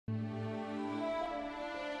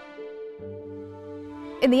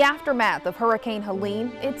In the aftermath of Hurricane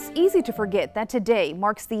Helene, it's easy to forget that today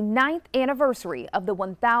marks the 9th anniversary of the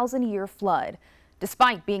 1,000-year flood.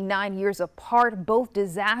 Despite being 9 years apart, both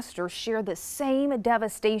disasters share the same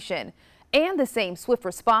devastation and the same swift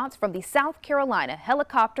response from the South Carolina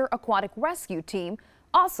Helicopter Aquatic Rescue Team,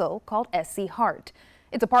 also called SC-HART.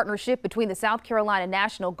 It's a partnership between the South Carolina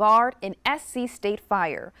National Guard and SC State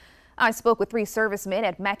Fire. I spoke with 3 servicemen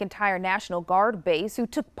at McEntire National Guard Base who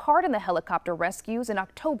took part in the helicopter rescues in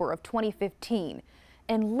October of 2015.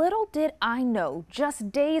 And little did I know,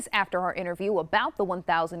 just days after our interview about the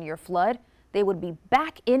 1,000-year flood, they would be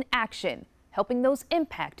back in action, helping those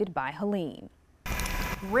impacted by Helene.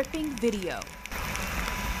 Gripping video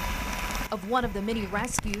of one of the many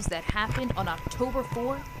rescues that happened on October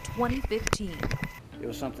 4, 2015. It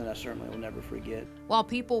was something I certainly will never forget. While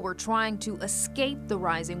people were trying to escape the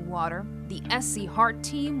rising water, the SC-HART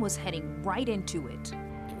team was heading right into it.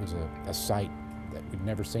 It was a sight that we'd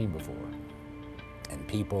never seen before. And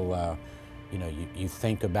people, you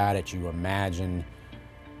think about it, you imagine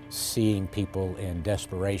seeing people in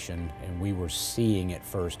desperation, and we were seeing it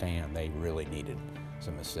firsthand. They really needed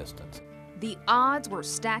some assistance. The odds were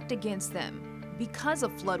stacked against them. Because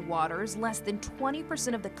of floodwaters, less than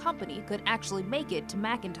 20% of the company could actually make it to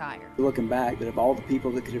McEntire. Looking back, that of all the people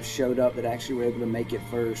that could have showed up that actually were able to make it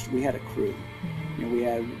first, we had a crew. We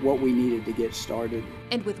had what we needed to get started.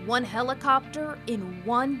 And with one helicopter, in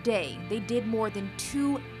one day, they did more than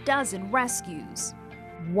 24 rescues.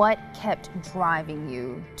 What kept driving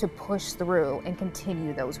you to push through and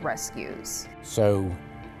continue those rescues? So,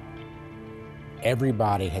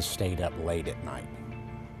 everybody has stayed up late at night.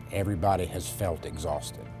 Everybody has felt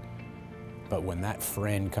exhausted. But when that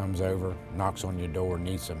friend comes over, knocks on your door,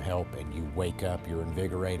 needs some help, and you wake up, you're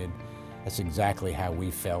invigorated, that's exactly how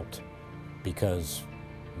we felt, because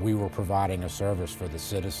we were providing a service for the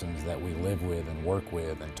citizens that we live with and work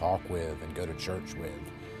with and talk with and go to church with.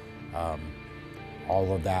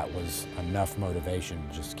 All of that was enough motivation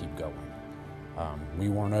to just keep going. We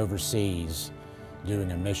weren't overseas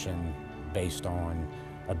doing a mission based on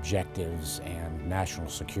objectives and national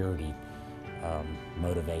security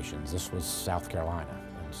motivations. This was South Carolina,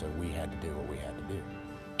 and so we had to do what we had to do.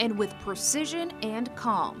 And with precision and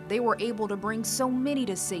calm, they were able to bring so many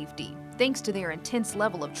to safety, thanks to their intense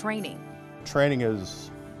level of training. Training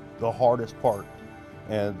is the hardest part,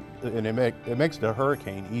 and it makes the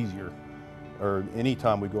hurricane easier, or any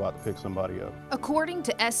time we go out to pick somebody up. According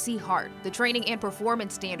to SC-HART, the training and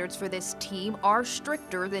performance standards for this team are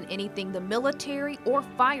stricter than anything the military or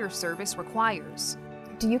fire service requires.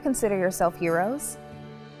 Do you consider yourself heroes?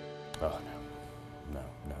 Oh, no,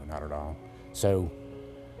 not at all. So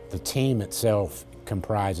the team itself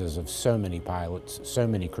comprises of so many pilots, so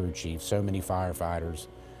many crew chiefs, so many firefighters.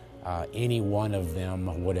 Any one of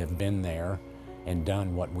them would have been there and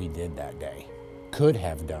done what we did that day, could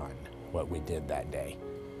have done what we did that day.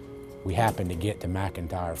 We happened to get to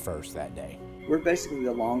McEntire first that day. We're basically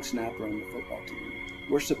the long snapper on the football team.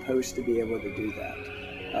 We're supposed to be able to do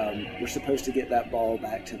that. We're supposed to get that ball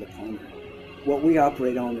back to the punter. What we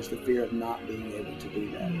operate on is the fear of not being able to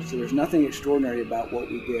do that. So there's nothing extraordinary about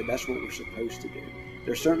what we did. That's what we're supposed to do.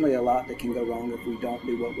 There's certainly a lot that can go wrong if we don't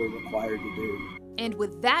do what we're required to do. And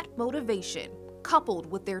with that motivation,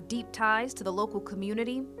 coupled with their deep ties to the local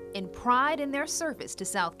community and pride in their service to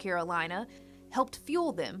South Carolina, helped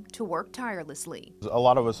fuel them to work tirelessly. A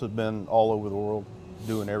lot of us have been all over the world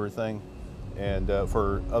doing everything, and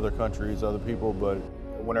for other countries, other people, but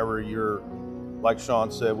whenever you're, like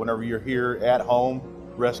Sean said, whenever you're here at home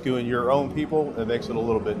rescuing your own people, it makes it a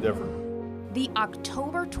little bit different. The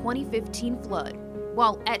October 2015 flood,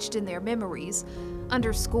 while etched in their memories,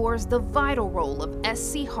 underscores the vital role of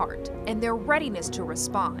SC-HART and their readiness to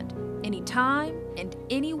respond anytime and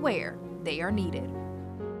anywhere they are needed.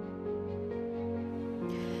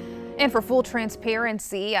 And for full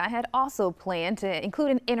transparency, I had also planned to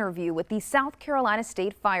include an interview with the South Carolina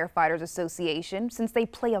State Firefighters Association, since they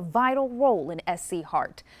play a vital role in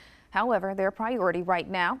SC-HART. However, their priority right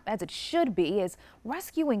now, as it should be, is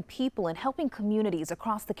rescuing people and helping communities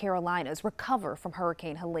across the Carolinas recover from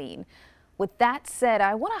Hurricane Helene. With that said,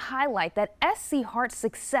 I want to highlight that SC-HART's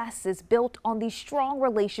success is built on the strong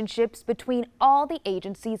relationships between all the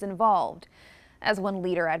agencies involved. As one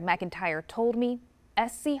leader at McEntire told me,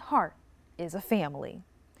 SC-HART is a family.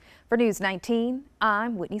 For News 19,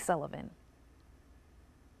 I'm Whitney Sullivan.